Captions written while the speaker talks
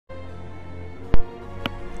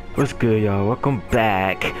What's good, y'all? Welcome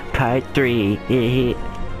back. Part 3.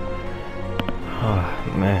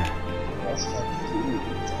 Oh, man.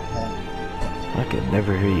 I could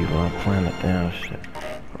never hear you while I'm playing that damn shit.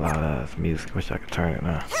 A lot of ass music. Wish I could turn it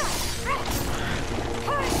now.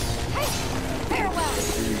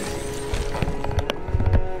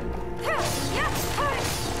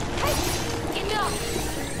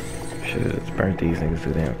 Should've just burnt these niggas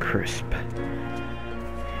too damn crisp.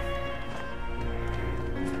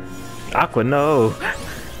 Aqua, no!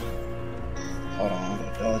 Hold on, I'm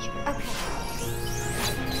gonna dodge me.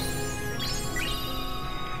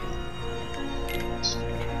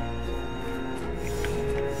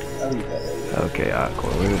 Okay, Aqua,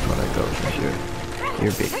 we just wanna go since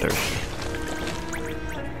you're big thirsty.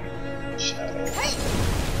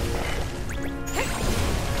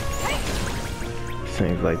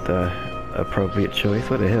 Seems like the appropriate choice.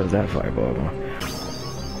 What the hell is that fireball on?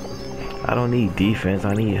 I don't need defense,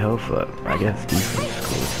 I need health up. I guess defense is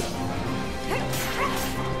cool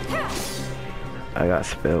too. I got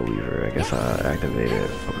Spell Weaver, I guess I'll activate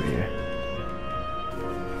it over here.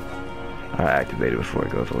 I'll activate it before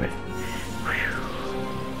it goes away.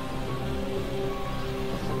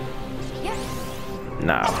 Whew.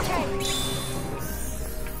 Now.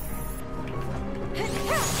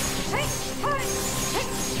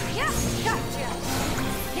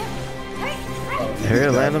 Here,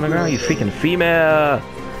 land on the ground, you freaking female!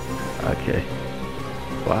 Okay.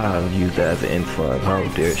 Wow, I'll use that as an influx. How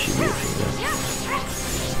dare she be a female?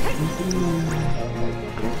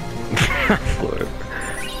 Lord.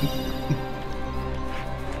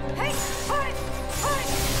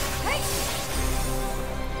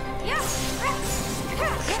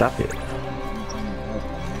 Stop it.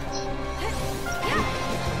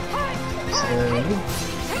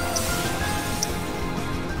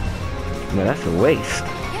 Man, that's a waste.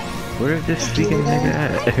 Where is this freaking nigga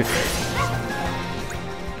at?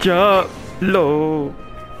 Jump low.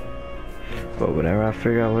 But whenever I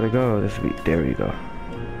figure out where to go, this week, there we go.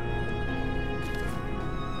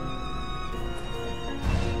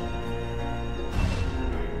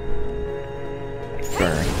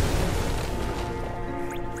 Burn.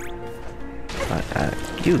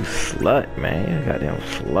 You slut, man. You goddamn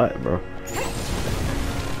slut, bro.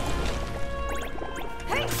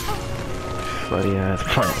 Slutty ass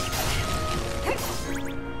plant.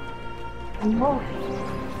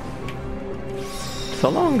 So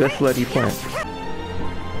long, good slutty plant.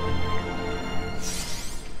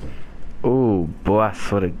 Oh boy, I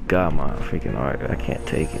swear to God, my freaking art, I can't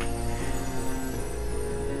take it.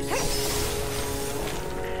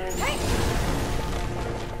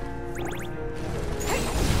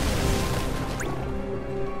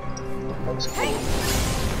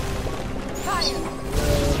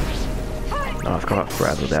 No, it's called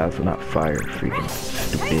Frazzle Dazzle, not fire. Freaking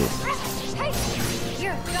stupid.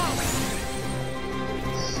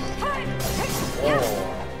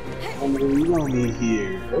 Oh, you want me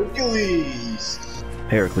here? Hercules!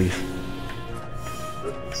 Heracles.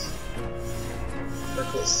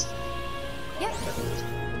 Hercules.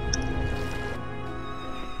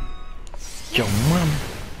 Yo, mom.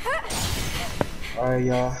 Alright,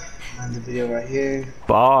 y'all. End the video right here.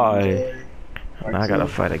 Bye. Now I gotta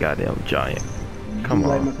fight a goddamn giant. Come on.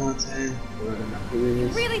 Like my content,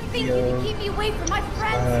 really think you can keep me away from my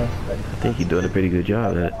friends? I think you're doing a pretty good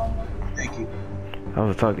job at it. Thank you. I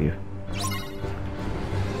was talking to you.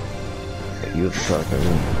 You was talking to me.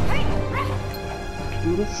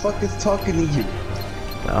 Who the fuck is talking to you?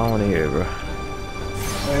 I don't wanna hear it, bro. I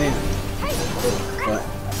am. What?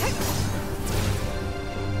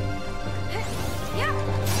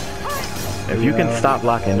 If you can stop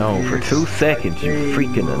locking on for 2 seconds, you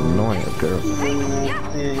freaking annoying girl.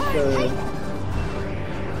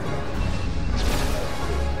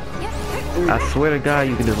 I swear to God,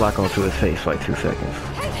 you can just lock onto his face for like 2 seconds.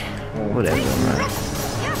 Whatever, man.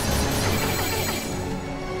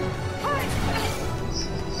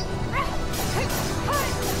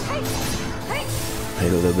 Hey, a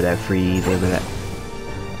little bit of that freeze, a little bit of that.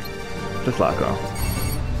 Just lock on.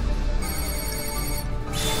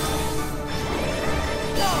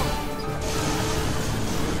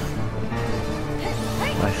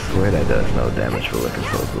 I swear that does no damage for looking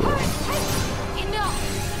so cool.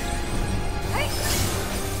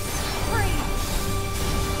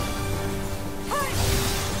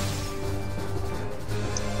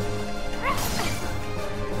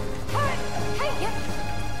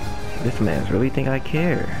 This man's really think I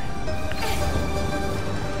care.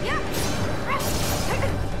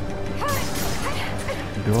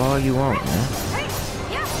 Do all you want, man.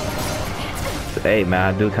 Hey,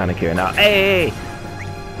 man, I do kind of care now. Hey!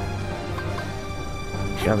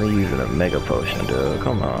 Got me using a mega potion, dude.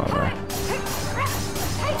 Come on, man.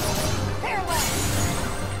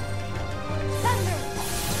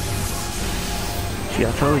 See,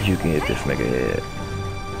 I told you can hit this nigga head.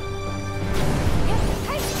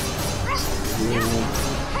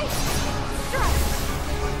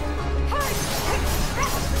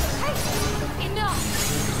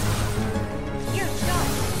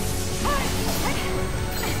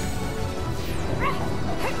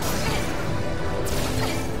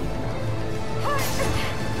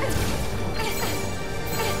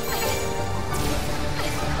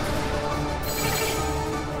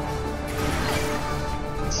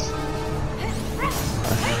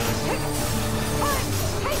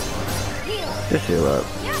 This heal up.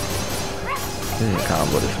 This is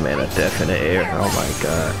combo this man a death in the air. Oh my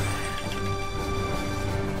god.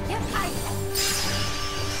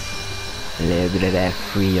 A little bit of that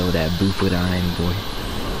Frio, that Bufudine boy.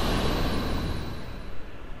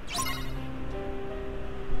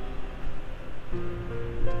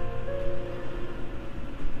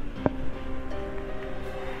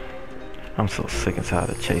 I'm so sick and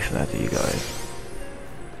tired of chasing after you guys.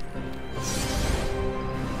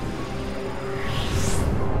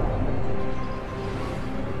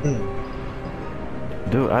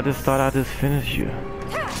 Dude, I just thought I just finished you. There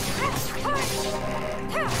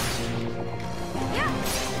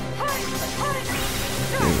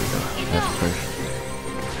we go. That's perfect.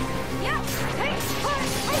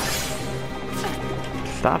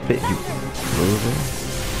 Stop it, you loser.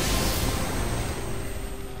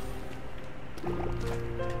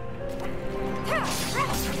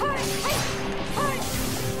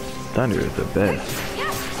 Thunder is the best.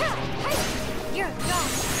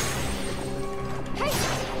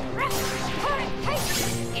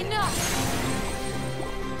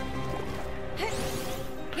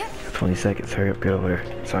 20 seconds, hurry up, get over there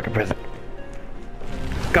so I can press it.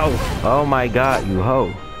 Go! Oh my god, you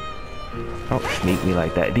hoe. Don't sneak me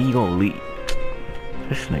like that. Then you gonna leave.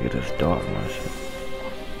 This nigga just dog my shit.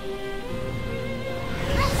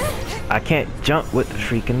 I can't jump with the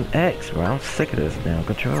freaking X, bro. I'm sick of this damn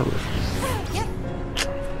controllers.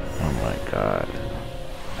 Oh my god.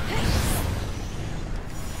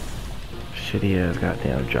 Shitty ass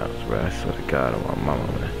goddamn jumps, bro. I swear to god on my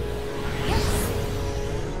mama, man.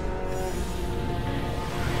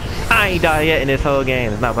 I ain't died yet in this whole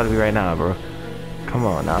game. It's not about to be right now, bro. Come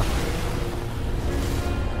on now.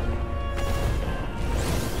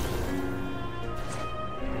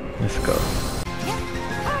 Let's go.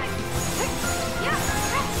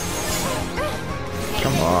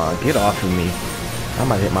 Come on, get off of me. I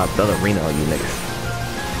might hit my ballerina on you niggas.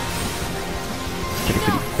 Kitty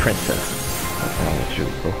kitty princess. What's wrong with you,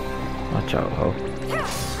 bro? Watch out, ho.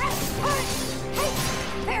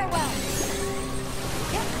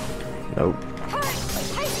 Nope.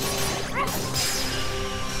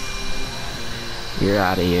 You're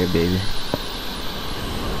out of here, baby.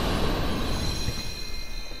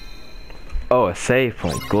 Oh, a save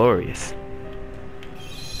point. Glorious.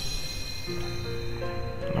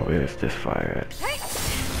 Oh, where's this fire at?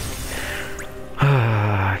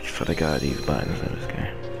 I swear to God, these buttons in this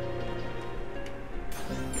game.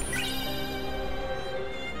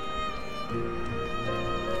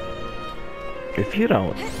 If you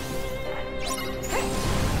don't...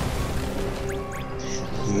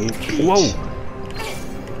 Whoa!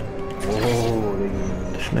 Whoa,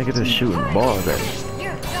 this nigga just shooting balls at me.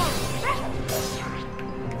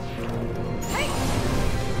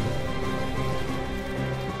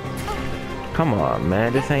 Come on,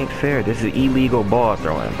 man, this ain't fair. This is illegal ball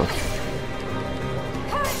throwing, bro.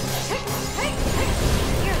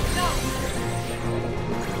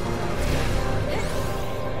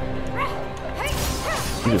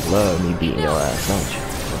 You just love me beating your ass, don't you?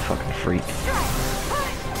 You're a fucking freak.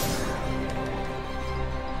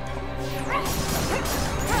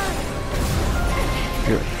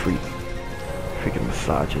 You're a freak. Freaking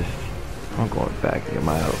massages. I'm going back to get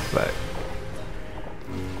my health back.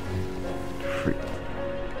 Freak.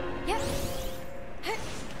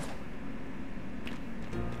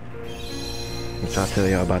 What y'all tell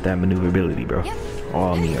y'all about that maneuverability, bro?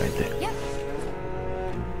 All me right there.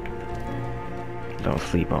 Don't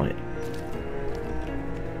sleep on it.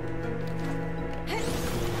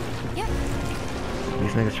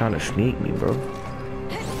 These niggas trying to sneak me, bro.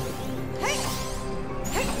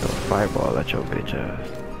 Throw a fireball at your bitch ass.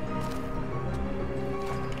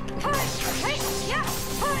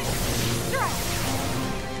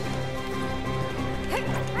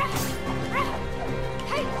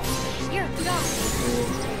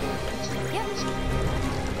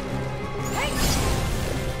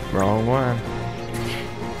 Wrong one.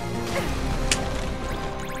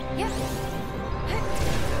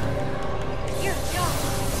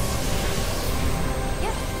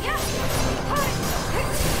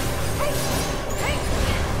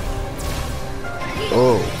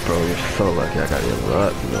 You're so lucky I got you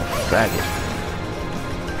up, you little faggot.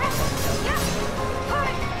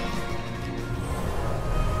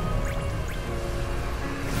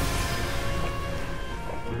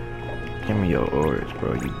 Give me your orbs,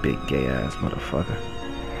 bro, you big gay ass motherfucker.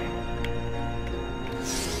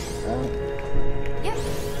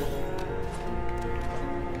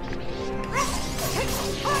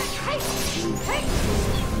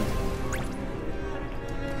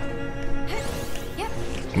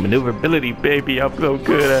 Maneuverability, baby, I'm so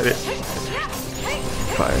good at it.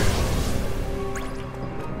 Fire.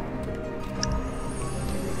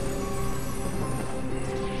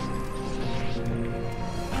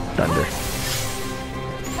 Thunder.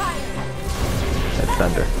 That's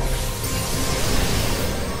thunder.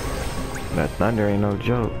 That thunder ain't no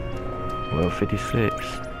joke. Well, 56.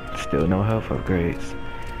 Still no health upgrades.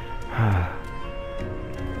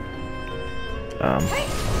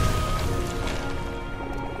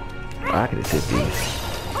 I could have hit these.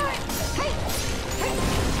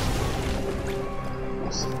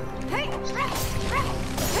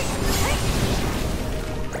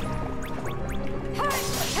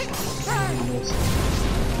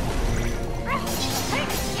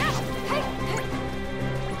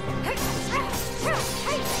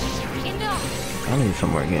 I need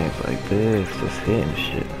some more games like this, just hitting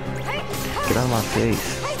shit. Get out of my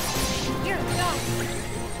face.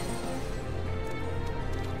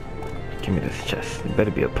 Give me this chest. It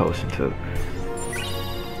better be a potion too.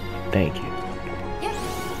 Thank you.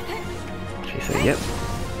 She said, yep.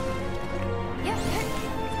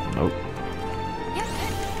 Nope.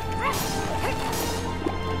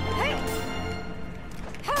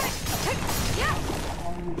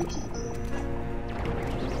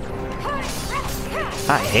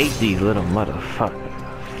 I hate these little motherfuckers.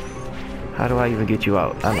 How do I even get you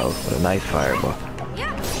out? I know, with a nice fireball.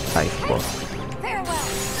 Ice ball.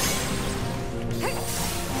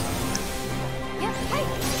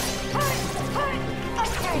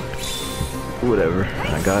 Whatever,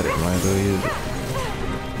 I got it, might as well use it.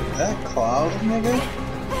 That cloud, nigga?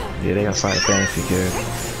 Yeah, they got Final Fantasy characters.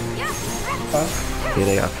 Huh? Yeah,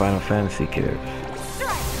 they got Final Fantasy characters.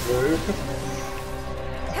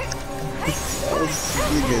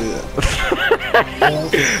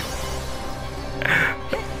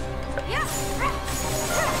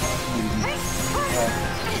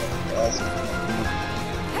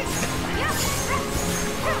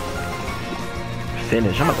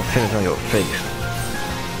 Finish, I'm about to finish on your face.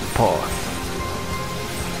 Pause.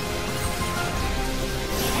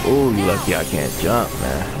 Ooh, you lucky I can't jump,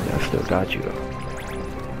 man. I still got you though.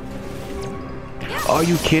 Are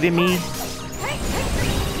you kidding me?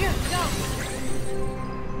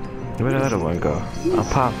 Where did the other one go? I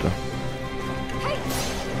popped him.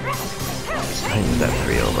 I need that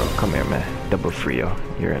Frio, bro. Come here, man. Double Frio.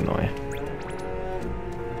 You're annoying.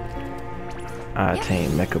 I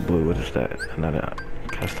attained Mecha Blue. What is that? Another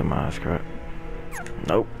customized crap.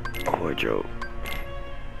 Nope. Wardrobe.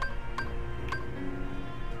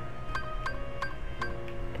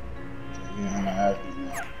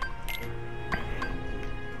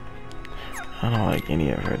 I don't like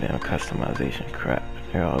any of her damn customization crap.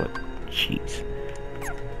 They're all cheats.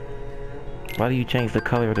 Why do you change the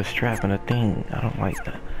color of the strap and the thing? I don't like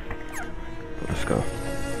that. Let's go.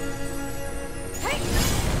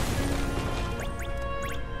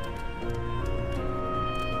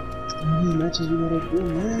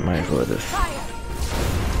 Might as well just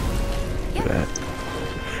do that.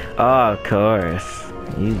 Oh, of course.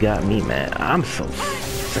 You got me, man. I'm so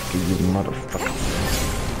sick of you motherfuckers.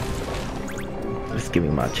 Just give me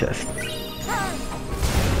my chest.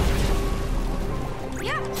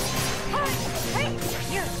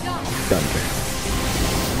 Thunder.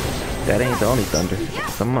 That ain't the only thunder.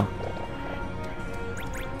 Some more.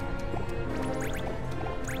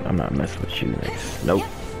 I'm not messing with you, niggas. Nope.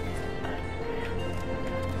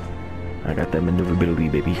 I got that maneuverability,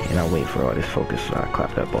 baby, and I wait for all this focus so I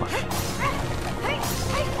clap that boss.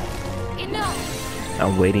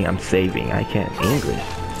 I'm waiting, I'm saving. I can't English.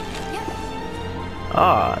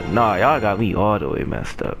 Ah, oh, nah, y'all got me all the way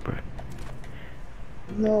messed up, bro.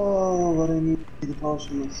 No, but I need the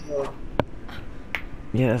potion myself.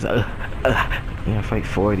 Yes, you gotta fight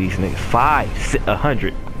 4 of these niggas. 5,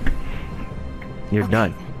 100. You're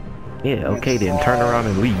done. Yeah, okay then, turn around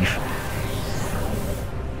and leave.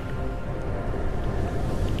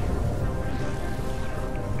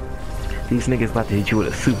 These niggas about to hit you with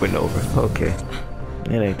a supernova. Okay.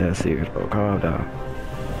 It ain't that serious, bro. Calm down.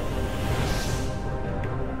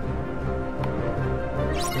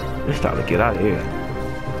 It's time to get out of here.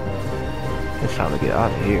 It's time to get out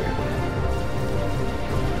of here.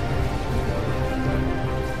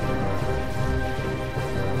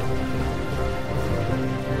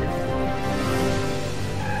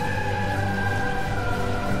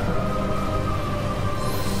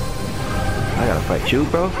 with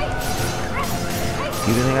you, bro?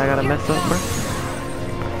 You think I gotta mess up, bro?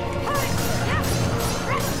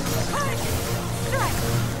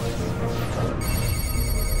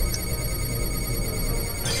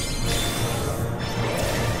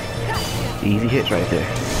 Easy hits right there.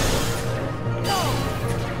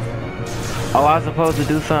 Oh, I was supposed to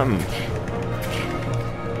do something.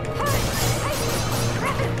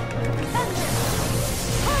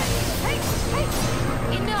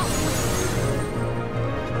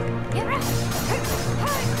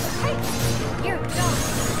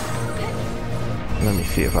 Let me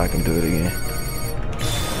see if I can do it again.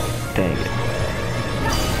 Dang it.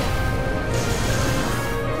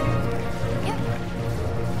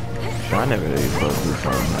 I never really supposed to do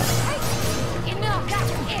something now.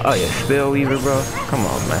 Oh yeah, spell weaver, bro. Come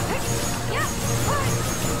on, man.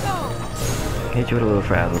 Hit you with a little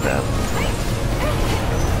frazzle dazzle.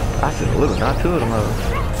 I said a little, not two of them others.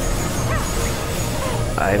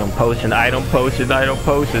 Item potion, item potion, item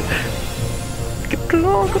potion. Get the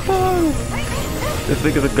long guitar. This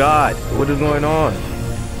nigga's a god. What is going on?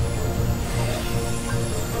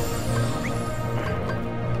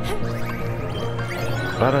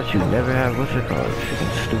 Why don't you never have what's it called?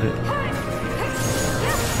 Freaking stupid.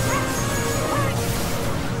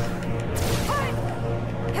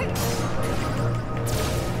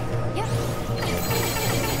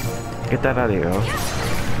 Get that out of there, yo.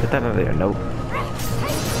 Get that out of there. Nope.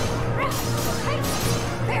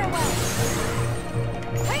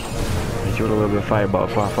 Hit you with a little bit of fireball.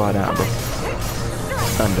 Far down, bro.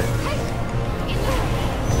 Thunder.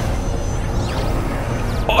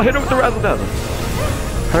 Oh, hit him with the razzle dazzle.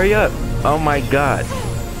 Hurry up. Oh my god.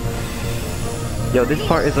 Yo, this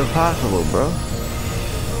part is impossible, bro.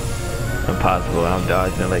 Impossible. I'm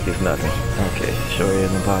dodging it like it's nothing. Okay, sure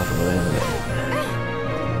is impossible, isn't it?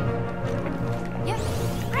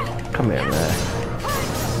 Come here, man.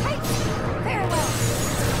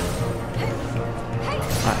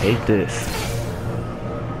 I hate this.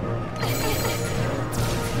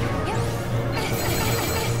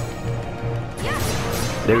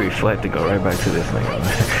 They reflect to go right back to this nigga,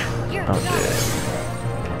 man. I'm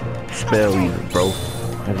dead. Spell weaver, bro.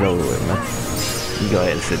 It's over with, man. You go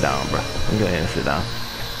ahead and sit down, bro. You go ahead and sit down.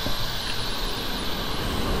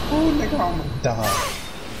 Oh, nigga, I'm gonna die.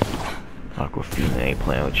 Aqua ain't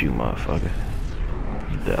playing with you, motherfucker.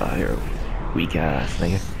 You die here, weak ass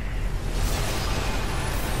nigga.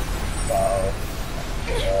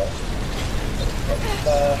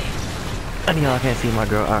 I know y'all can't see my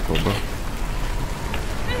girl Aqua, bro.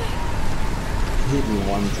 Hit me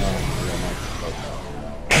one time.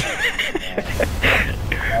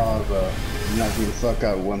 Oh, bro. You knocked me the fuck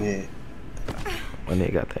out with one hit. One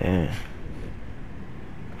hit got the end.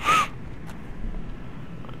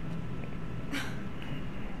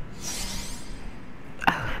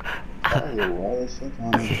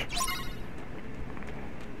 Okay.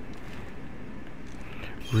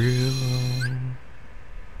 Real.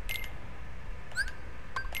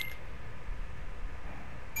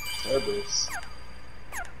 Others.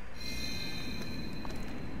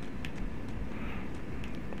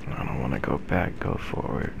 I don't want to go back, go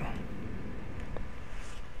forward.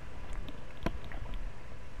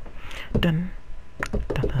 Dun.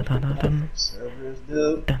 Dun dun dun dun dun. Servers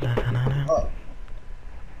do. Dun dun dun dun dun.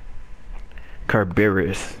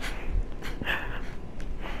 Carberus.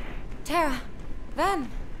 Terra, Ven.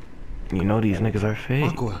 You know these niggas are fake.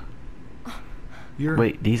 Aqua. You're...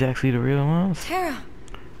 Wait, these actually the real ones? Terra.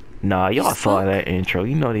 Nah, y'all saw that intro.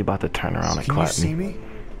 You know they about to turn around and Can you clap see me. me?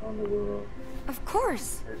 Of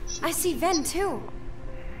course. I see Ven too.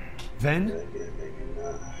 Ven?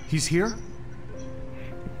 He's here?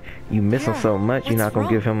 You miss him Terra, so much, you're not what's gonna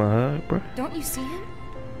wrong? give him a hug, bro? Don't you see him?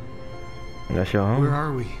 That's your home? Where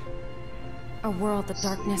are we? A world that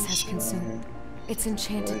darkness has consumed. Its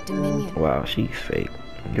enchanted dominion. Wow, she's fake.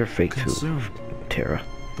 You're fake Consumed. too, Terra.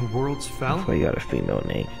 The world's fell? That's why you got a female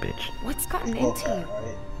name, bitch. What's gotten into you?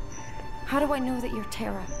 How do I know that you're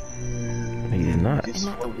Terra He's not. and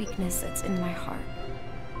not the weakness that's in my heart?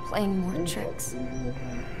 Playing more tricks.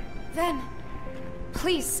 Ven,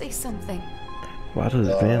 please say something. Why does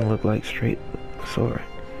Van look like straight Sora?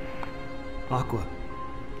 Aqua,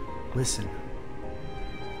 listen.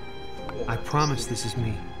 I promise this is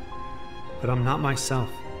me, but I'm not myself.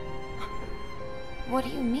 What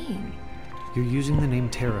do you mean? You're using the name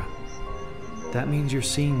Terra. That means you're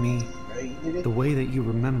seeing me the way that you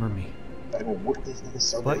remember me.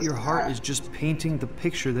 But your heart is just painting the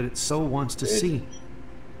picture that it so wants to see.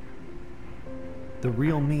 The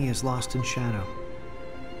real me is lost in shadow.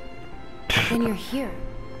 Then you're here,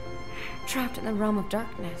 trapped in the realm of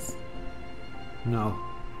darkness. No.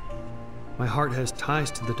 My heart has ties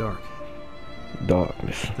to the dark.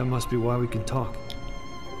 Darkness. That must be why we can talk.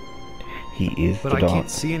 He is But the I dark. can't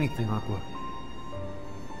see anything, Aqua.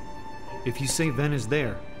 If you say Ven is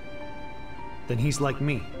there, then he's like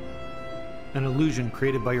me. An illusion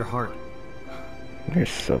created by your heart. You're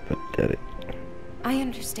so pathetic. I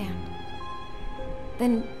understand.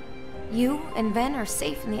 Then you and Ven are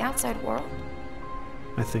safe in the outside world?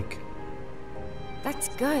 I think. That's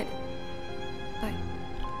good. But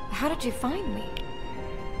how did you find me?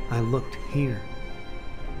 I looked here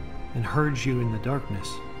and heard you in the darkness.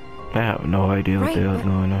 I have no idea what the hell's but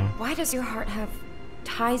going on. why does your heart have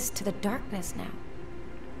ties to the darkness now?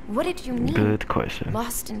 What did you need? Good question.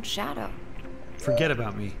 Lost in shadow. Forget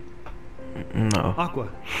about me. No. Aqua,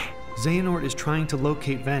 Xehanort is trying to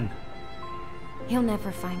locate Ven. He'll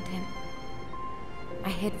never find him. I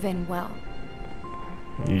hid Ven well.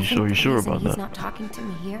 You sure you're sure about He's that? not talking to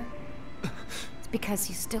me here. It's because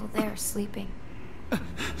he's still there sleeping.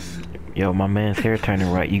 Yo, my man's hair turning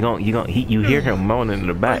right. You hear him moaning in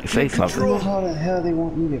the back. Say I don't know something. how the hell they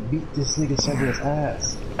want me to beat this nigga Severus'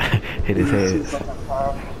 ass. Hit his head.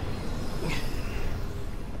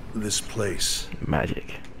 This place,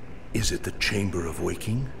 Magic. is it the Chamber of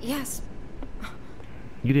Waking? Yes,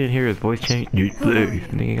 You didn't hear his voice change?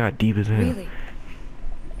 Nigga got deep as hell. really.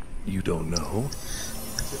 You don't know?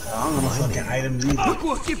 I don't know my fucking items either.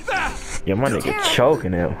 Aqua, get back! Yo, my nigga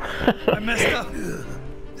choking him. I messed up.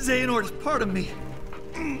 Xehanort is part of me.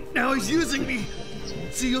 Now he's using me.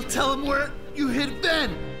 So you'll tell him where you hid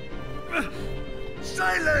Ven.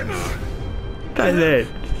 Silence! That's it.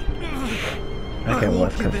 I can't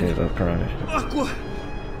watch cutscenes of crying. Aqua,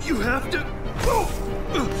 you have to.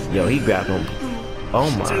 Yo, he grabbed him. Oh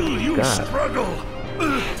my Till you god. struggle!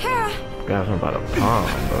 Tara! Grabbed him by the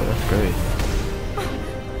palm, bro. That's crazy.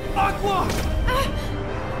 Aqua!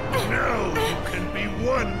 Now you can be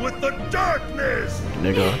one with the darkness!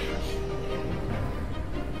 Nigga.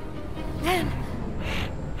 Ven!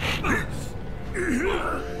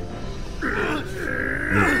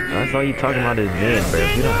 That's all you talking about is Ven, bro.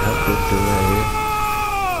 If you don't help this dude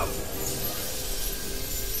right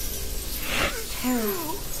Tara.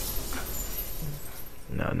 here.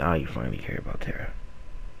 No, now you finally care about Tara.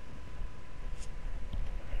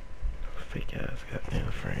 Fake ass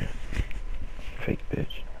goddamn friend. Fake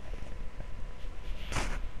bitch.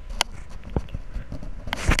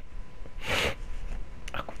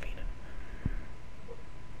 Aquafina.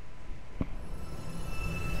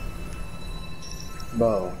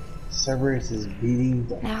 Bro, Severus is beating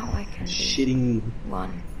the Now I can be shitting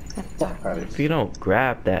one with fuck out darkness. of If you don't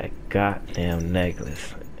grab that goddamn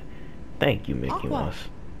necklace. Thank you, Mickey Aqua. Mouse.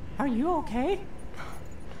 Are you okay?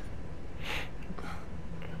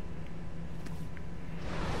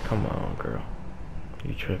 Come on, girl.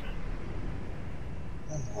 You tripping.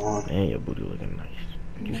 And your booty looking nice.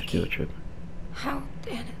 You Mickey. still tripping. How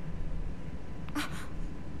did it?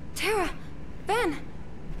 Tara! Ven!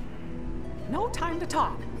 No time to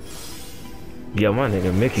talk. Yo, my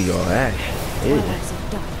nigga Mickey all ash. Ew. Allies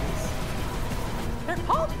of darkness. They're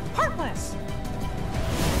called Heartless.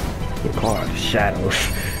 They're called shadows.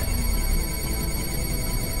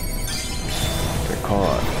 They're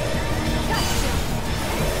called.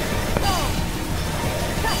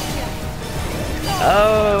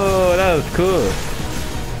 Oh, that was cool.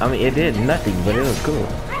 I mean, it did nothing, but it was cool.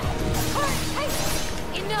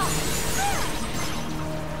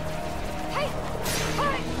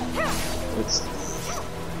 It's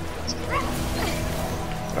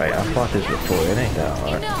Right, I fought this before. It ain't that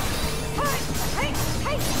hard.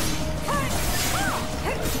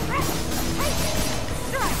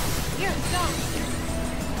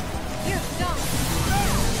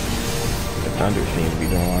 The thunder seems to be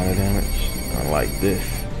doing a lot of damage. Unlike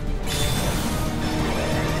this.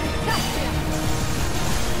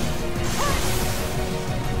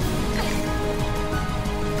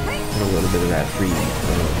 A little bit of that freeze.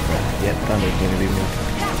 Yet thunder's gonna be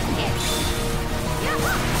moving.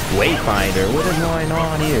 Wayfinder, what is going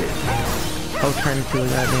on here? I'll turn into a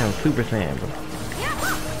goddamn Super Saiyan, bro.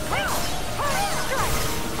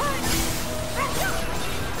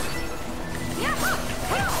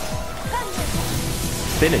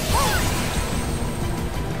 Finish.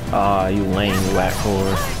 Ah, you lame whack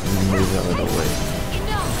whore. You move out of the way.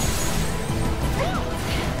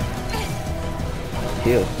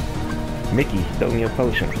 Heal. Mickey, throw me a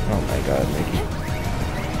potion. Oh my god, Mickey.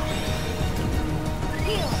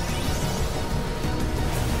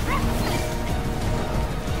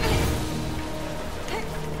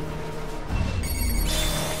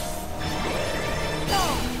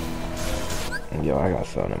 Yo, I got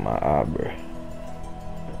something in my eye, bro.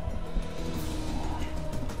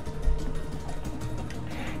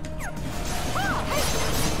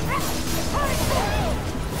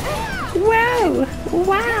 No!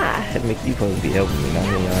 Why? Mickey supposed to be helping me, not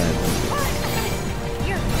me.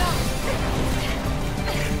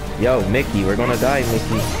 Yo, Mickey, we're gonna die,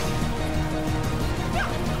 Mickey.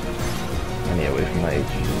 I need to wait for my HP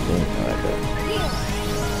to do something like that.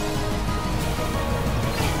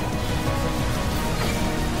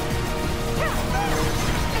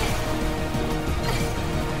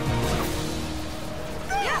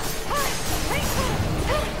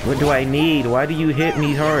 What do I need? Why do you hit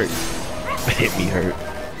me hard? Hit me hurt.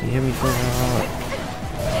 You hit me so hard.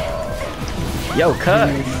 Yo, cut!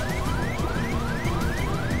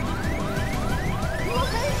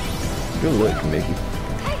 Good look, Mickey.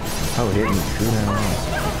 Oh, hit me too damn hard.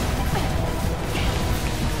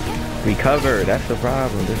 Recover, that's the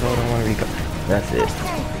problem. This all don't want to recover. That's it.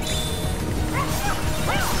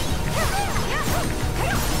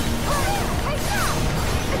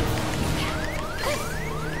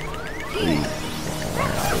 Please.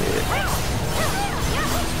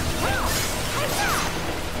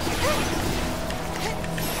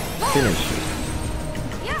 Finish it.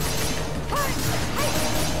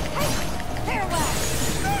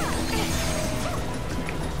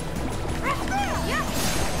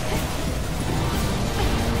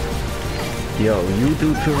 Yo, you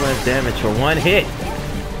do too much damage for one hit.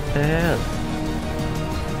 What the hell?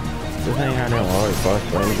 This ain't how that hard, boss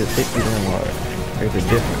fight. You just hit you damn hard. There's a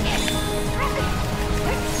difference.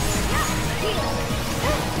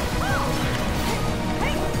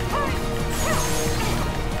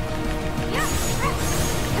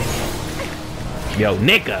 Yo,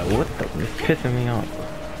 nigga, what the? It's pissing me off.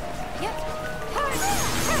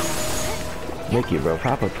 Mickey, bro,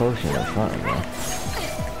 pop a potion or something, bro.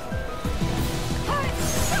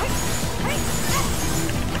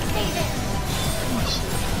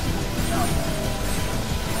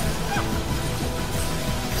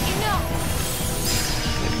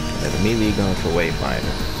 Immediately going to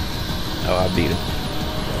Wayfinder. Oh, I beat him.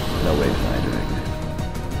 No Wayfinder.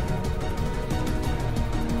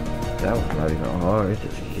 That was not even hard. It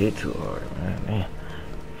just hit too hard, man.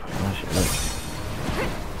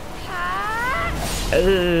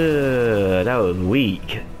 That was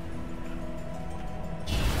weak.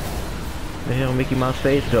 The hell, Mickey Mouse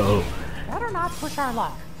face though. Better not push our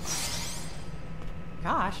luck.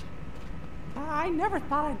 Gosh. I never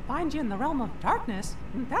thought I'd find you in the realm of darkness,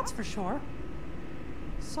 that's for sure.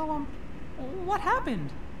 So, what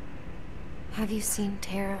happened? Have you seen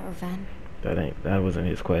Terra or Ven? That wasn't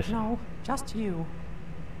his question. No, just you.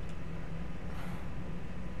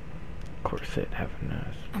 Corset having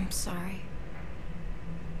us. I'm sorry.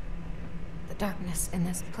 The darkness in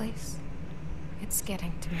this place, it's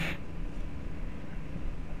getting to me.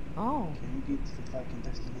 Oh. Can we get to the fucking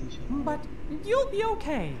destination? But you'll be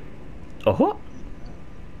okay. Oh.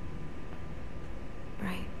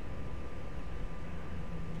 Right.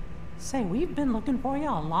 Say, we've been looking for you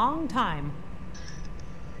a long time.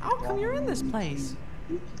 How come you're in this place?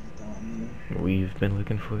 We've been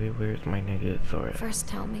looking for you. Where's my nigga? Sorry. First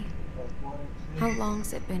tell me, how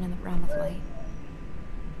long's it been in the realm of light?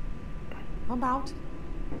 About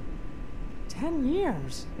 10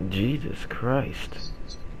 years. Jesus Christ.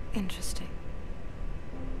 Interesting.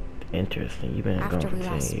 Interesting. You've been After gone for we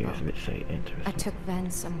 10 last years. spoke, But say interesting. I took Ven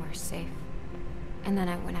somewhere safe, and then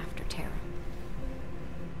I went after Terra.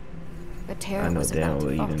 But Terra I know was damn about well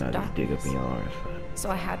to you fall did to not just dig up darkness. in your arms. So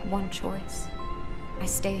I had one choice. I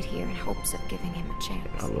stayed here in hopes of giving him a I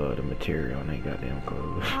chance. love the material on that goddamn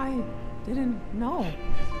clothes. I didn't know.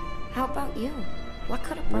 How about you? What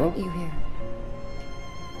could have brought you here?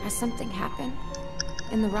 Has something happened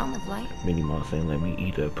in the realm of light? Minnie Mouse ain't let me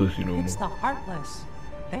eat that pussy no more. It's the Heartless.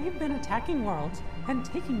 They've been attacking worlds and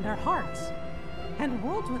taking their hearts. And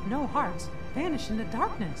worlds with no hearts vanish into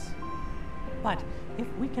darkness. But if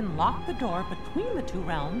we can lock the door between the two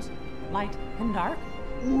realms, light and dark,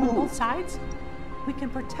 on both sides, we can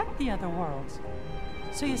protect the other worlds.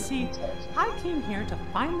 So you see, I came here to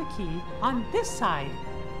find the key on this side.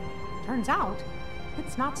 Turns out,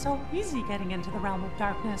 it's not so easy getting into the realm of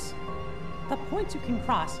darkness. The points you can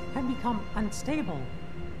cross have become unstable.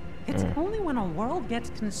 It's only when a world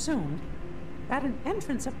gets consumed that an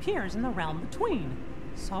entrance appears in the realm between.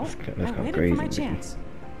 So I waited for my chance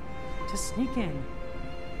to sneak in.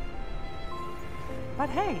 But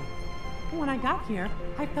hey, when I got here,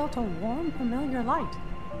 I felt a warm, familiar light.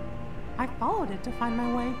 I followed it to find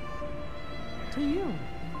my way to you.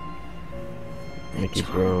 Mickey,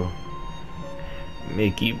 bro.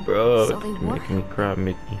 Mickey, bro. So they were. Make me cry,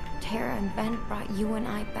 Mickey. Terra and Ven brought you and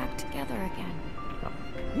I back together again.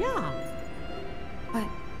 Yeah. But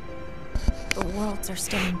the worlds are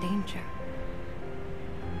still in danger.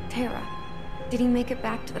 Terra, did he make it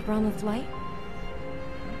back to the realm of light?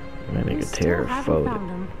 That We nigga still Terra haven't folded. found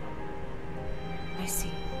him. I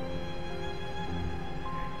see.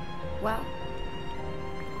 Well,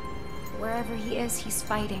 wherever he is, he's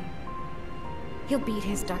fighting. He'll beat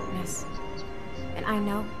his darkness. And I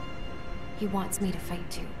know he wants me to fight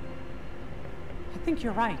too. I think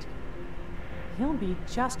you're right. He'll be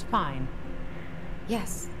just fine.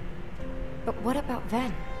 Yes. But what about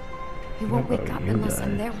Ven? He What won't wake about up you unless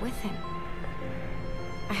I'm guys? there with him.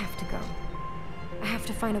 I have to go. I have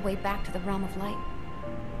to find a way back to the realm of light.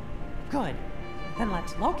 Good. Then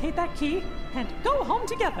let's locate that key and go home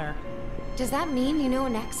together. Does that mean you know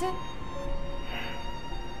an exit?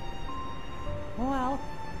 Well,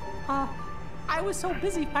 I was so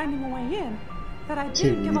busy finding a way in that I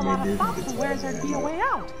didn't give a lot of thought to where there'd be a way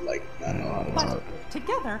out. Like, I don't know. But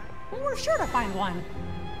together, we're sure to find one.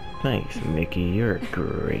 Thanks, Mickey. You're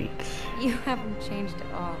great. You haven't changed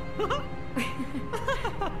at all.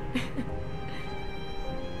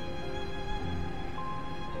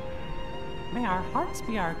 May our hearts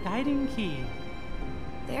be our guiding key.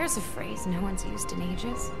 There's a phrase no one's used in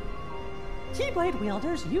ages. Keyblade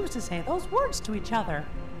wielders used to say those words to each other.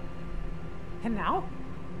 And now,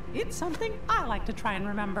 it's something I like to try and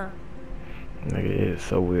remember. Nigga, it is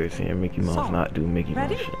so weird seeing Mickey Mouse So, not do Mickey Mouse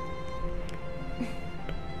ready? shit.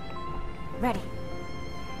 Ready.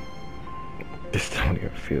 This don't even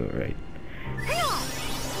feel right.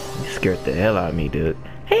 You scared the hell out of me, dude.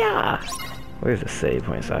 Hey-ya! Where's the save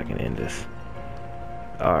point so I can end this?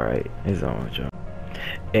 Alright, it's on, y'all.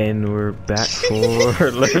 And we're back for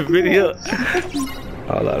another video.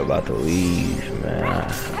 All out about to leave, man.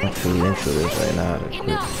 I'm too into this right now to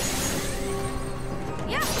quit.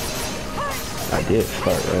 I did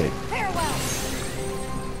start right. Farewell.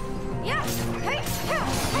 Yeah. Hey.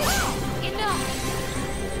 Enough.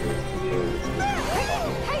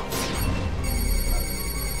 Hey.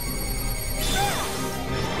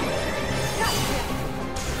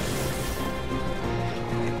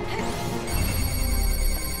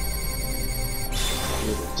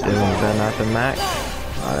 Is that not the max?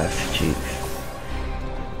 Oh, that's cheeks.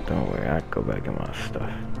 Don't worry, I can go back in my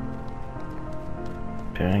stuff.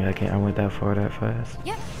 Dang, I went that far that fast.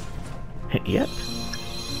 Yep. Yep.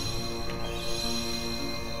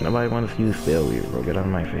 Nobody wants to use spell weird, bro. Get out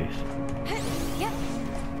of my face. Yep.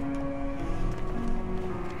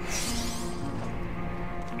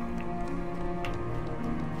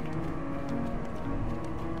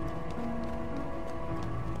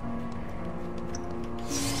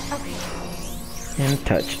 Okay. And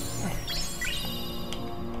touch.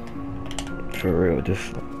 For real,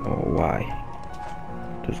 just why?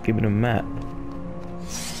 Just give it a map.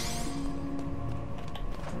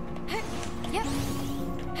 Yep.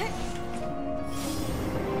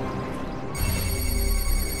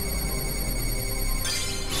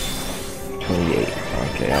 28.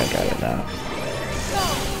 Okay, I got it now.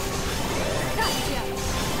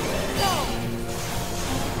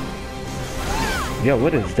 Yo,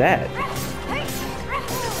 what is that?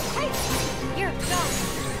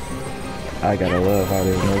 I gotta love how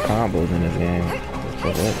there's no combos in this game.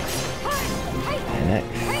 So that. And X.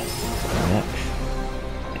 And X.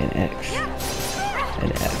 And X.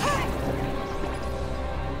 And X.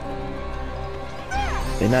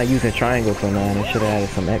 They're not using triangle for none. They should have added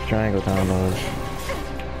some X triangle combos.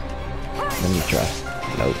 Let me try.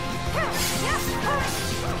 Nope.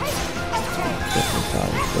 Different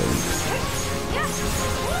times, please.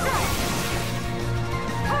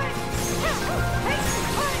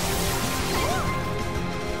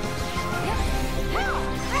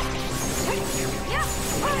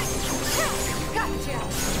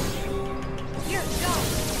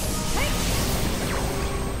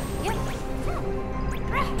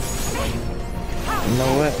 You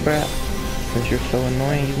know what, bruh? Since you're so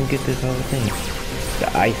annoying, you can get this whole thing.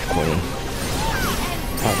 The Ice Queen.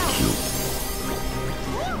 How cute.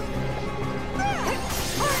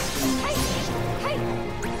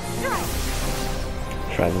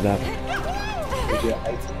 Try it out.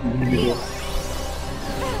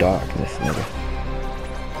 Darkness, nigga.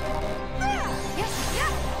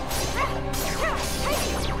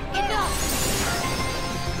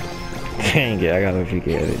 Dang it, I gotta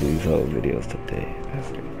figure out how to do these whole videos today.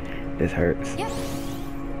 This hurts.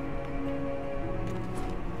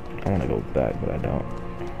 I wanna go back, but I don't.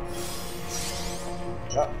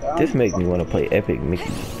 This makes me wanna play Epic Mickey.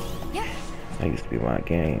 That used to be my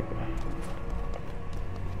game.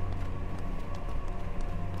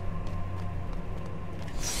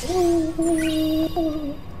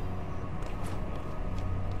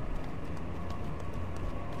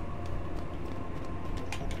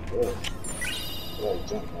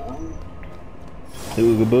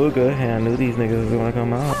 Ooga booga, and I knew these niggas was gonna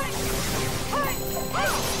come out.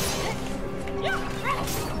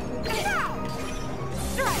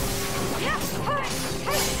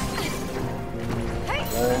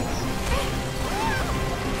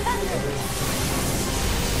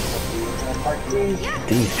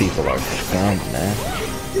 These people are scum, man.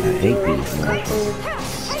 I hate these motherfuckers.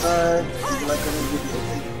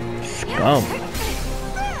 Scum.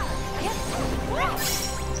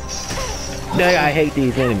 Dang, I hate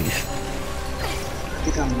these enemies. I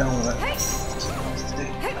think I'm done with that.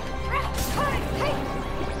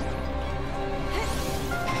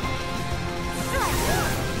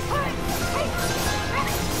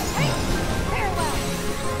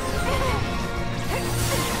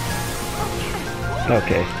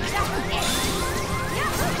 Okay.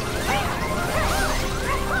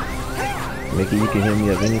 Mickey, you can hit me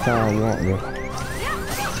up anytime you want, bro.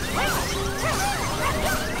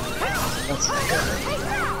 That's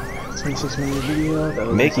 26-minute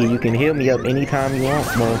video. Mickey, you can hit me up anytime you want,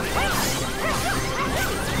 bro.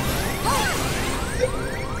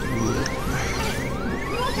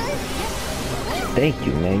 Thank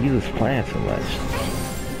you, man. You was playing so much.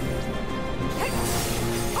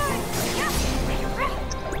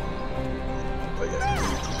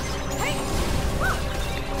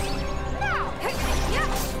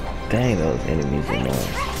 Dang, those enemies are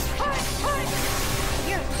annoying.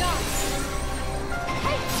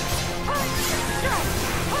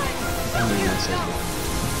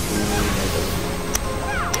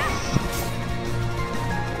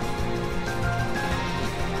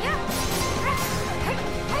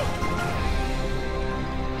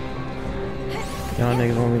 Y'all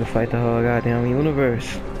niggas want me to fight the whole goddamn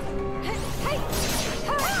universe.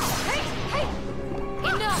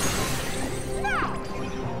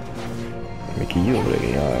 Mickey, you over there,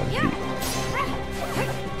 y'all.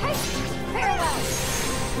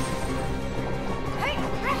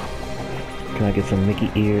 Can I get some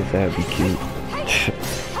Mickey ears? That'd be cute.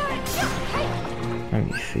 Let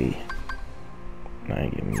me see. I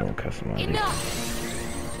ain't giving me no customization.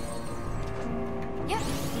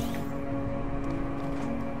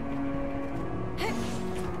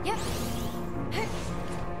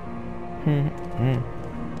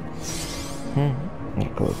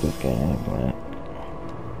 Let's close this game, man.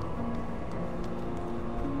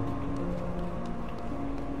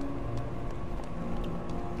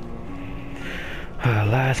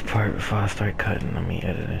 Last part before I start cutting. Let me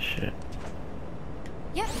edit this shit.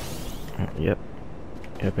 Yep. Yep.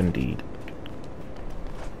 Yep, indeed.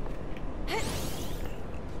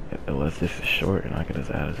 Unless this is short and I can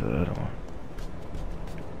just add it to the other one.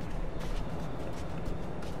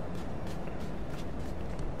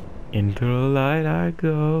 Into the light I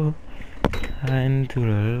go, into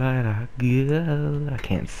the light I go. I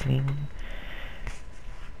can't sing.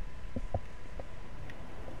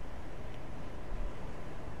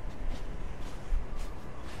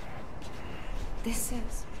 This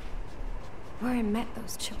is where I met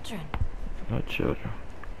those children. What children?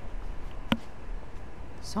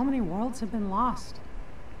 So many worlds have been lost,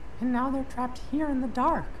 and now they're trapped here in the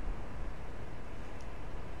dark.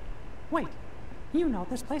 Wait, you know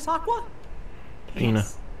this place, Aqua? Tina.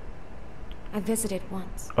 Yes. I visited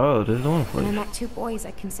once. Oh, there's one for And I you. met two boys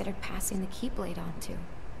I considered passing the Keyblade on to.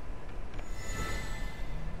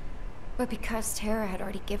 But because Terra had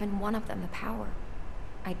already given one of them the power,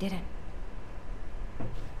 I didn't.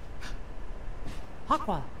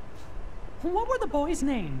 Aqua, what were the boys'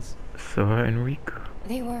 names? Sora and Riku.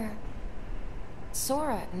 They were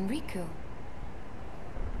Sora and Riku.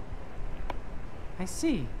 I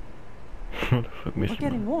see. What the fuck, We're Mr.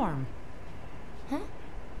 getting warm. Huh?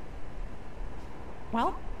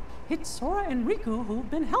 Well, it's Sora and Riku who've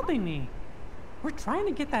been helping me. We're trying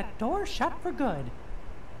to get that door shut for good.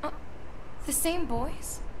 The same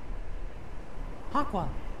boys? Aqua,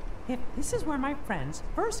 if this is where my friends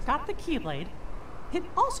first got the Keyblade, it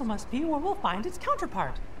also must be where we'll find its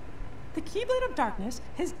counterpart. The Keyblade of Darkness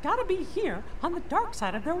has got to be here on the dark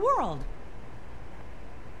side of their world.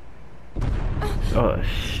 Oh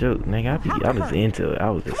shoot, nigga, I was into it. I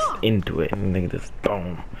was just into it, and nigga just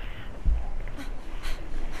boom.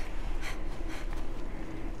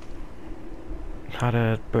 How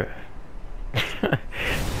to, bruh.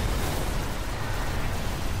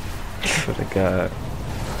 For the god.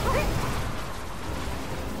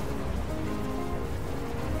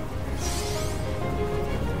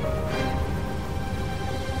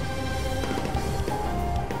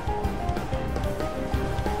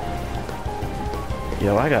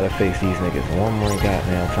 Yo, I gotta face these niggas one more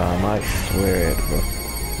goddamn time. I swear it, bro.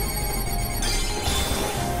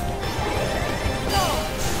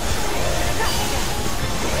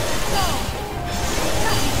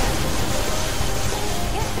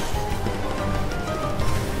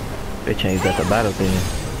 They changed up the battle thing.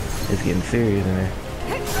 It's getting serious in there.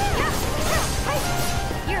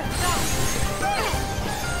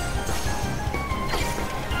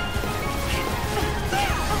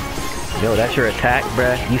 Yo, that's your attack,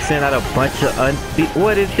 bruh. You sent out a bunch of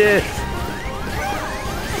what is this?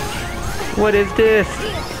 What is this?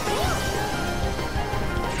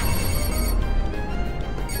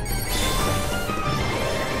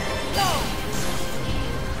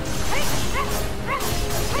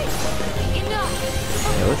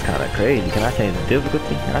 Yo, it's kind of crazy. Can I change the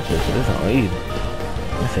difficulty? I should put this on easy.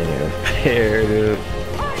 This ain't even fair, dude.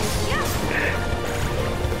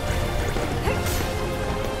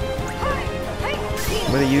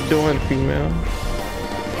 What are you doing, female?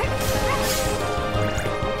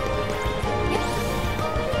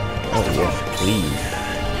 Oh yes, please.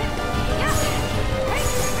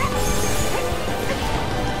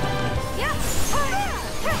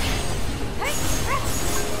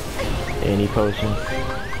 Any potions?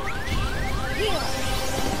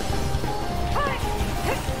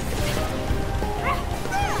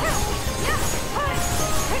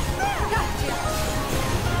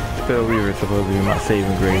 Spell Weaver is supposed to be my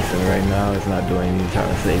saving grace, and right now it's not doing any trying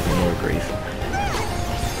to save me more grace.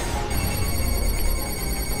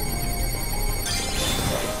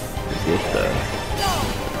 Good stuff.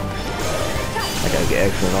 I gotta get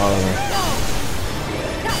excellent all of them.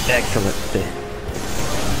 Excellent.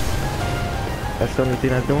 That's the only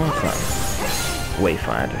thing I'm doing something.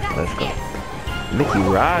 Wayfinder, let's go. Mickey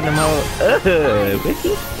riding them all.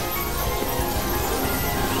 Mickey?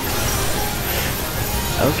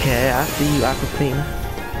 Okay, I see you, Aqua.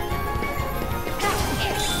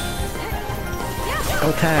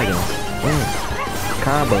 Oh, tag him.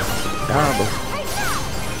 Combo.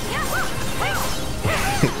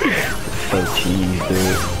 So cheese,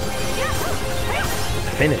 dude.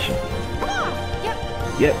 Finish him.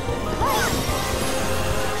 Yep.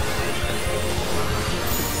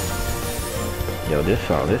 Yo, this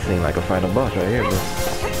seems like a final boss right here, bro.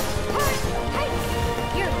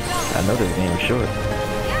 I know this game is short.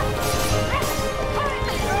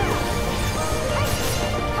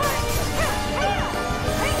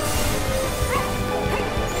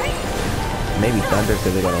 Maybe thunder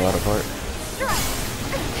because they got a lot of parts.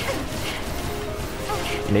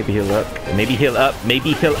 Maybe heal up. Maybe heal up.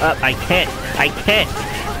 Maybe heal up. I can't.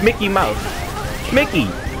 Mickey Mouse. Mickey.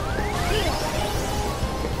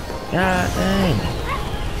 God dang.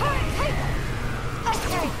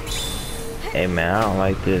 Hey man, I don't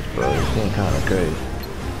like this, bro. This thing kind of crazy.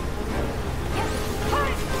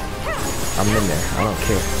 I'm in there. I don't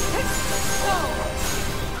care.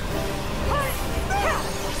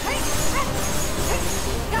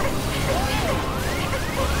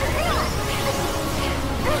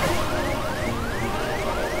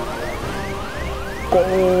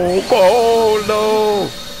 Go, no!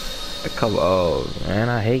 Come on, man,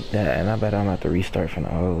 I hate that, and I bet I'm gonna have to restart from the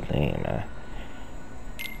whole thing, man.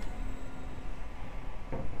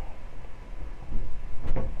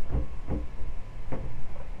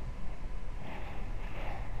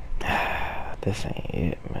 This ain't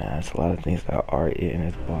it, man. There's a lot of things that are it in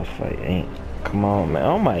this boss fight ain't. Come on, man.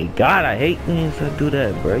 Oh my god, I hate things that do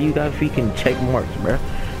that, bro. You got freaking check marks, bro.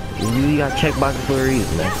 You got check boxes for a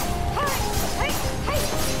reason, man.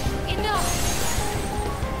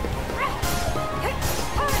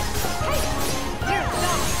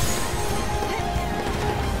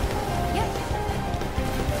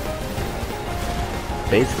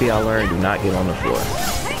 Basically, I learned do not get on the floor.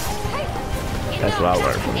 That's what I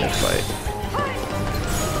learned from this fight.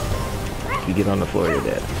 If you get on the floor, you're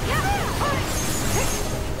dead.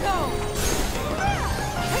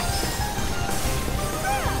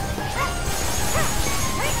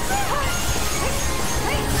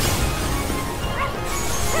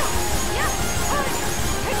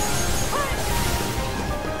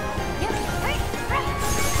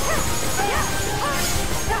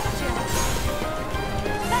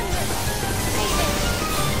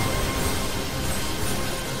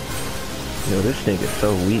 Yo, this thing is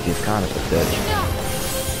so weak, it's kind of pathetic.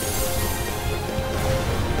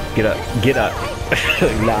 Get up, get up.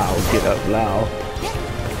 Loud, get up, loud.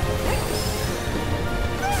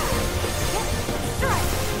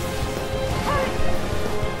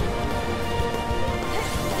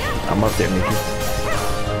 I'm up there, Mickey.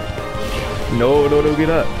 No, get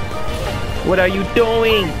up. What are you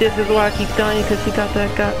doing? This is why I keep dying, because you got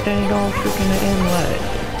that goddamn on freaking end lag.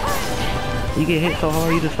 You get hit so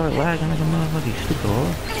hard, you just start lagging like a motherfucking stupid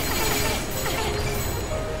whore.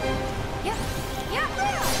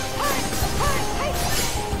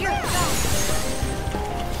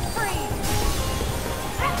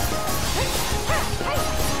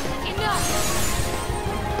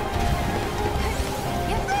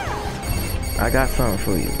 I got something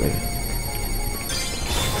for you, baby.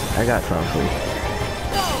 I got something for you.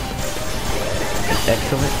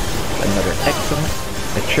 Excellent. Another excellent.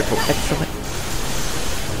 A triple excellent.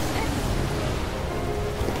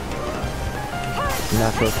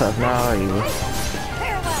 Not so tough now, are you?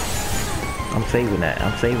 I'm saving that.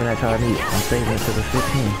 I'm saving that till I need it. I'm saving it to the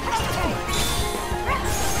 15.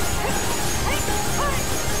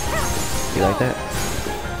 You like that?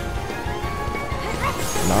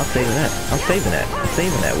 No, I'm saving that. I'm saving that. I'm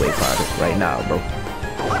saving that wayfinder right now, bro.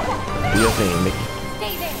 Do your thing, Mickey.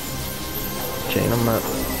 Chain them up.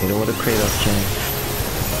 You know what a Kratos chain.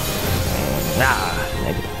 Nah,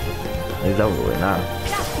 nigga. It's over with now.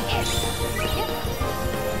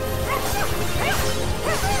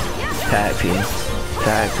 Tag team.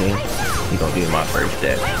 Tag team. You gonna be my first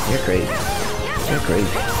step. You're crazy. You're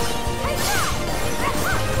crazy.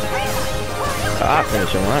 I'll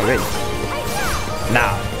finish him. I'm ready.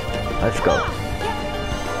 Now, let's go.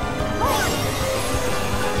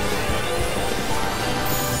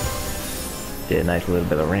 Did a nice little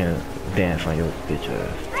bit of random dance on your bitch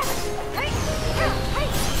ass.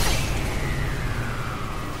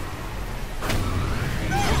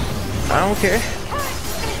 I don't care.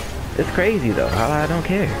 It's crazy though. How I don't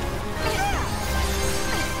care.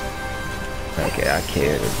 Okay, I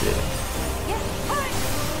care a bit.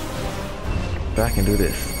 But I can do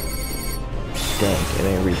this. Dang, it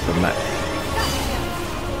ain't reached the max.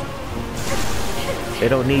 It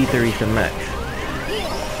don't need to reach the max.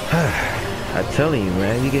 I'm telling you,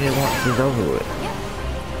 man, you get hit once, it's over with.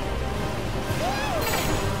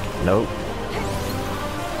 Nope.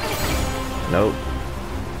 Nope.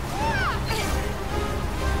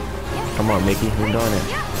 Come on, Mickey, we're doing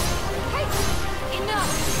it.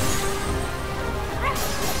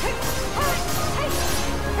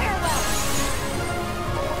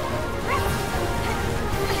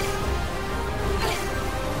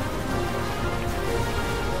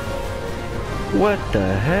 What the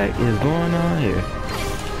heck is going on here?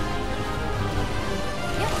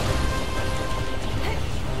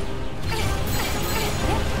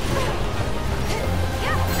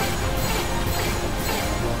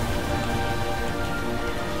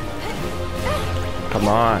 Come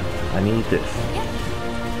on, I need this.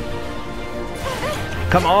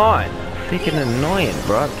 Come on! Freaking annoying,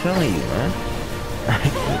 bro, I'm telling you, man.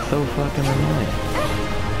 It's so fucking annoying.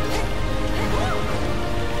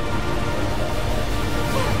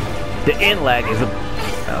 The end lag is a...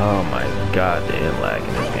 Oh my god, the end lag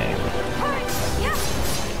in this game.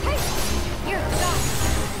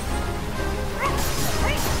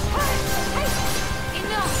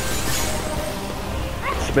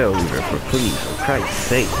 Spell Weaver, for please, for Christ's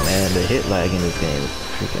sake, man, the hit lag in this game is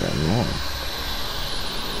freaking annoying.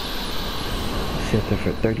 Sit there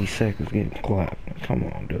for 30 seconds getting quiet. Come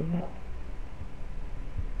on, dude.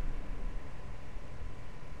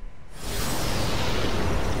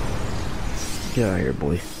 Get out of here,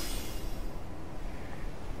 boy.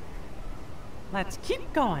 Let's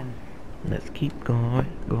keep going. Let's keep going.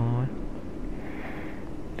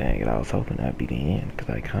 Dang it, I was hoping that'd be the end, because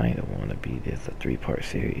I kind of want to be this a three-part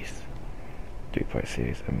series.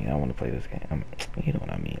 I mean, I want to play this game. You know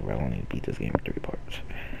what I mean, bro. I want to beat this game in 3 parts.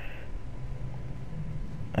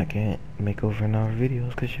 I can't make over an hour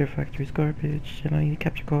videos because your factory's garbage, and I need a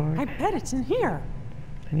capture card. I bet it's in here.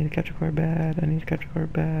 I need a capture card bad. And a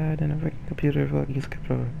freaking computer if I can use a capture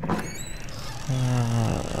card.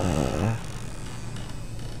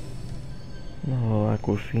 No,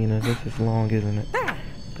 Aquafina, this is long, isn't it?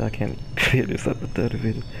 I can't clear this up with the other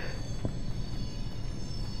video.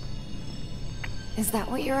 Is that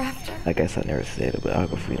what you're after? I guess I never said it, but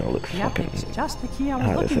Aquafina looks fucking it's just the key I was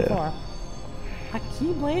hot as looking hell. for. A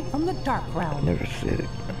keyblade from the dark I realm. never said it.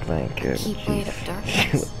 I ain't care. Keyblade of She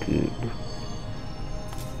darkness. look good.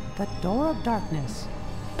 The door of darkness.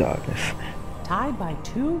 Darkness. Tied by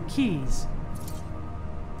 2 keys.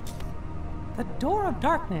 The door of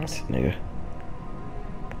darkness Nigga.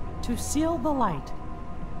 to seal the light.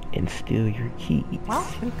 And steal your keys. Well,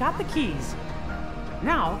 we've got the keys.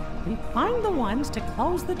 Now, we find the ones to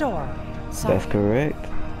close the door. Sorry. That's correct.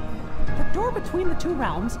 The door between the 2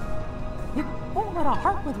 realms, it won't let a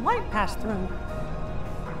heart with light pass through.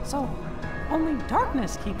 So, only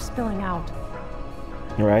darkness keeps spilling out.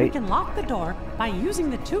 We Right? can lock the door by using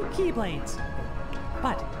the 2 keyblades.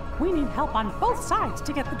 But we need help on both sides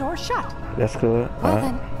to get the door shut. That's cool. Well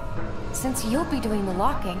then, since you'll be doing the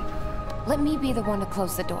locking, let me be the one to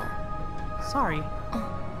close the door. Sorry,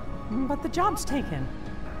 but the job's taken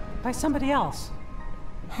by somebody else.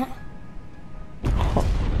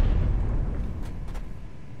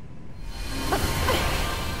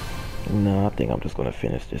 No, I think I'm just gonna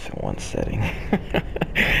finish this in one setting.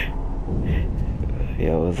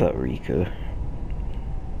 Yo, what's up, Rika?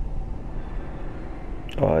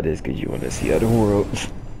 Oh, it is because you want to see other worlds.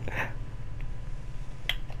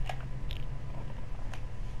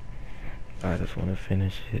 I just want to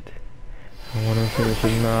finish it. I want to finish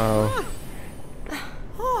it now.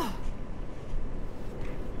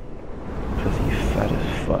 Because he's fat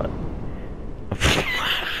as fuck.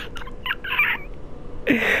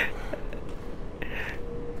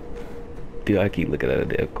 Dude, I keep looking at a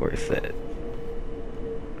damn corset.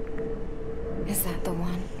 Is that the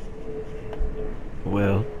one?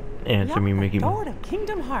 Well, answer me, Mickey. Door to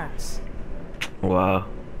Kingdom Hearts. Wow.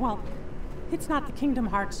 Well, it's not the Kingdom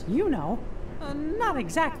Hearts you know. Not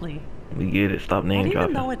exactly. We get it. Stop name And even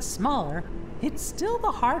dropping. though it's smaller, it's still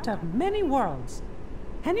the heart of many worlds.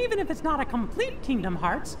 And even if it's not a complete Kingdom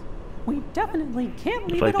Hearts, we definitely can't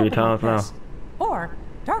leave like it 3 open times like this. Or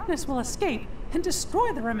darkness will escape and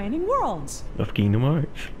destroy the remaining worlds. Of Kingdom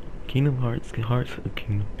Hearts. Kingdom Hearts. Hearts of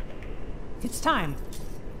Kingdom. It's time.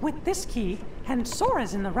 With this key and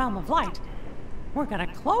Sora's in the realm of light, we're gonna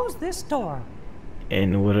close this door.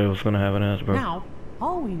 And what else gonna happen else, bro? Now,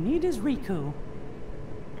 all we need is Riku.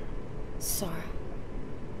 Sora.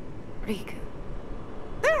 Riku.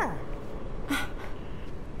 There!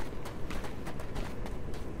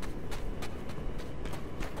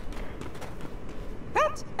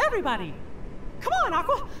 That's everybody! Come on,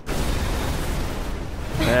 Aqua!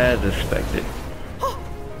 As expected. Oh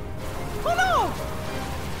no!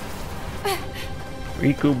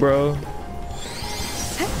 Riku, bro.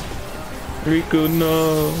 Riku,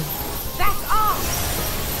 no. Back off!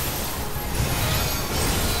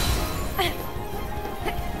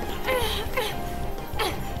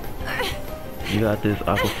 You got this,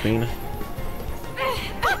 Aquafina.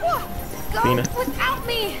 Go Fina. without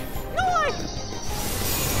me! No,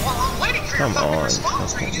 While I'm waiting for Come your fucking on,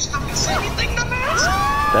 response, come will you just come and say anything to me?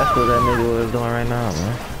 That's what that nigga was doing right now,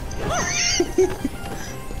 man.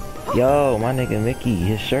 Yo, my nigga Mickey,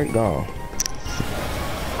 his shirt gone.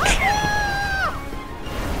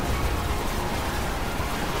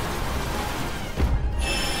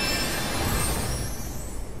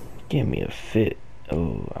 Give me a fit.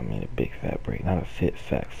 Oh, I mean a big fat break, not a fit,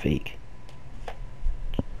 fat, fake.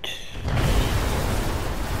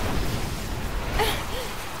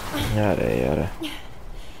 Yada yada.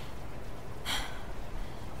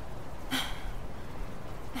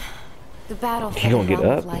 The battle for He gonna the get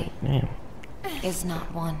realm up? of light Damn. is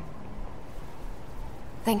not won.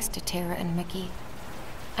 Thanks to Terra and Mickey,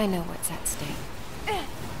 I know what's at stake.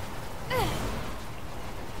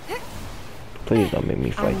 Please don't make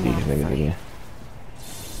me fight I'm these not niggas afraid. again.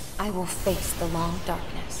 I will face the long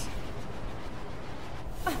darkness.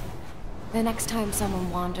 The next time someone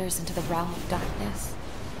wanders into the realm of darkness,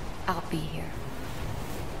 I'll be here.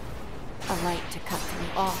 A light to cut through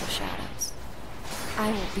all the shadows.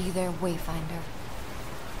 I will be their wayfinder.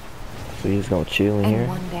 So you just gonna chill in And here?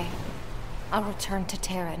 one day, I'll return to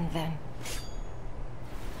Terra and Ven.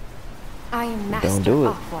 I am Master do it.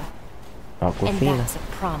 Aqua, and Aquafina. that's a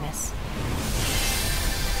promise.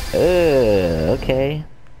 Okay.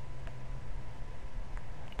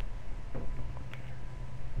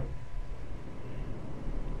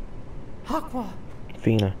 Aqua!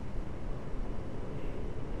 Fina.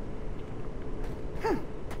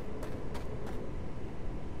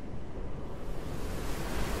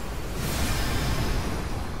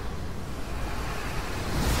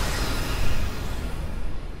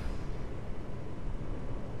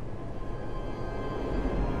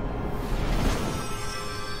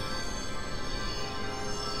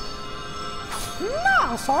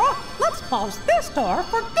 Now, Sora, let's close this door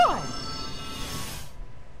for good!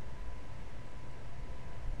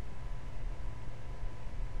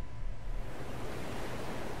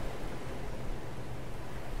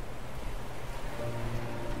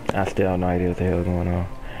 I still have no idea what the hell is going on.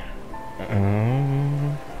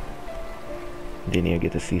 Didn't even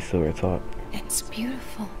get to see Sora talk. It's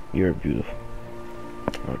beautiful. You're beautiful.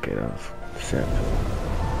 Okay, that was simple.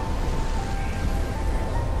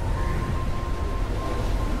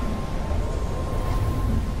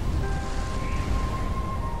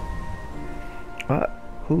 What?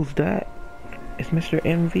 Who's that? It's Mr.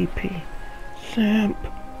 MVP. Simp.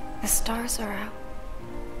 The stars are out.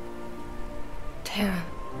 Terra.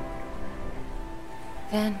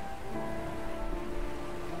 Then,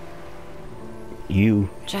 You.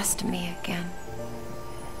 just me again.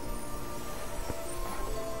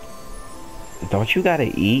 Don't you gotta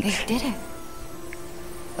They eat? did it.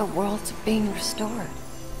 The world's being restored.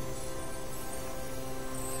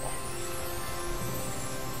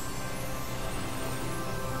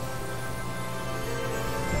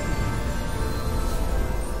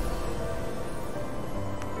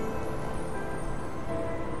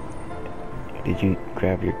 Did you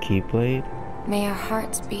grab your keyblade? May our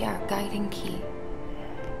hearts be our guiding key.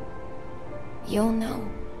 You'll know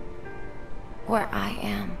where I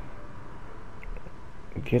am.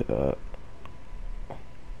 Get up.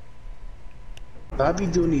 I'll be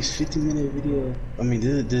doing these 50-minute videos. I mean,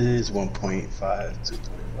 this is 1.5 to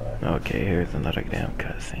 25. Okay, here's another damn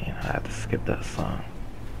cutscene. I have to skip that song.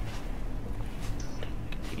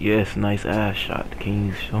 Yes, nice ass shot. Can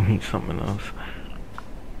you show me something else?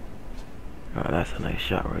 Oh, that's a nice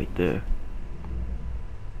shot right there.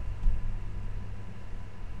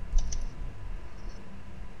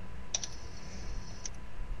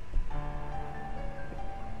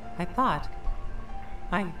 I thought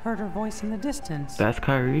I heard her voice in the distance. That's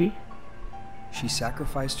Kairi? She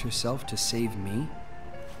sacrificed herself to save me?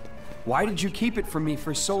 Why did you keep it from me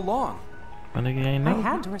for so long? My nigga ain't I know.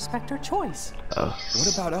 had to respect her choice.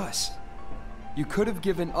 What about us? You could have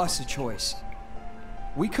given us a choice.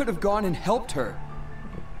 We could have gone and helped her.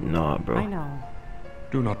 Nah, bro. I know.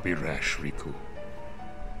 Do not be rash, Riku.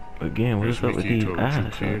 Again, what's As up with Mickey these told you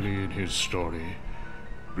assholes? clearly in his story,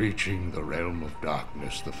 reaching the realm of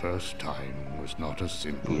darkness the first time was not a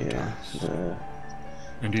simple task.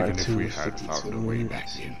 And even if we had found a way back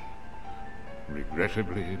in,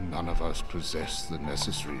 regrettably, none of us possess the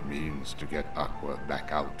necessary means to get Aqua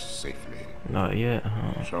back out safely. Not yet,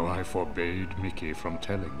 huh? So I forbade Mickey from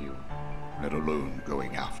telling you, let alone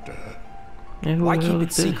going after her. Yeah, who Why the hell keep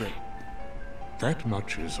it is this? secret? That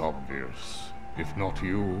much is obvious. If not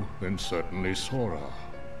you, then certainly Sora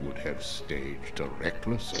would have staged a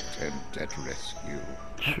reckless attempt at rescue.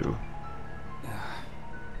 True.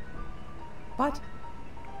 But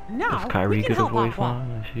now Does Kairi we get can his help voice Aqua.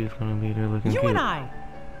 on? She's gonna be there looking You cute. and I,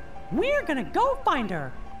 we're gonna go find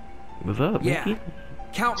her. What's up, Yeah. Mickey?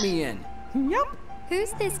 Count me in. Yep.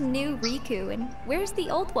 Who's this new Riku and where's the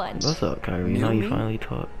old one? What's up, Kairi? New Now you me? finally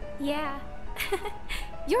talk. Yeah.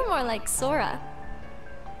 You're more like Sora.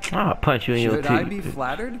 I'll punch you in your Should teeth. I be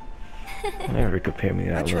flattered? Never compare me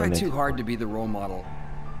to I that try little too nigga. hard to be the role model.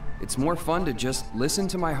 It's more fun to just listen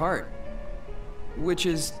to my heart. Which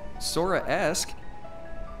is Sora-esque.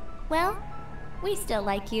 Well, we still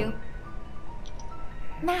like you.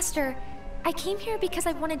 Master, I came here because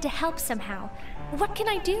I wanted to help somehow. What can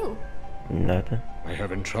I do? Nothing. I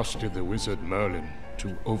have entrusted the wizard Merlin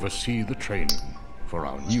to oversee the training for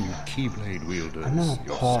our new Keyblade wielders, I'm gonna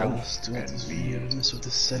pause yourself throughout and this me. video, mess with the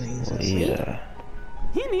settings. Yeah.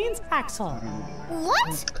 He means Axel.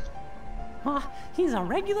 What? He's a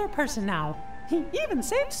regular person now. He even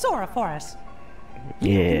saved Sora for us.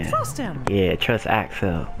 You Yeah. can trust him. Yeah, trust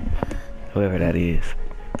Axel. Whoever that is.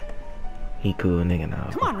 He cool nigga now.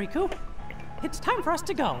 Come on, Riku. It's time for us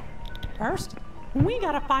to go. First, we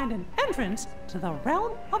gotta find an entrance to the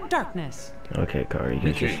realm of darkness. Okay, Kairi,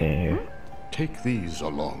 get your Mickey. stand here. Take these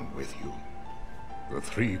along with you. The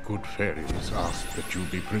three good fairies asked that you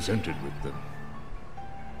be presented with them.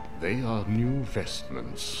 They are new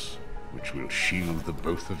vestments, which will shield the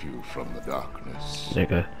both of you from the darkness.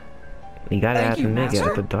 Nigga. You gotta Thank have the you, nigga Master.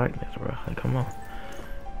 out the darkness, bro. Like, come on.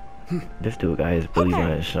 This dude got his booty Okay,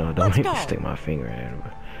 on his show. Don't let's make me go. stick my finger in it,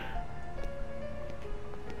 bro.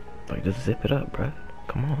 Like, just zip it up, bro.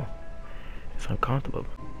 Come on. It's uncomfortable.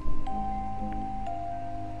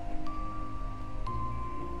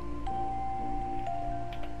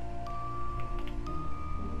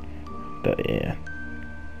 But yeah.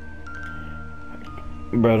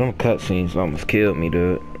 Bro, them cutscenes almost killed me,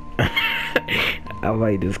 dude. I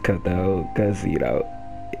might just cut the whole cutscene out.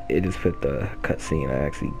 It just put the cutscene I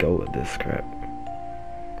actually go with this crap.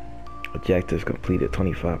 Objectives completed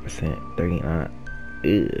 25%, 39.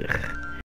 Ugh.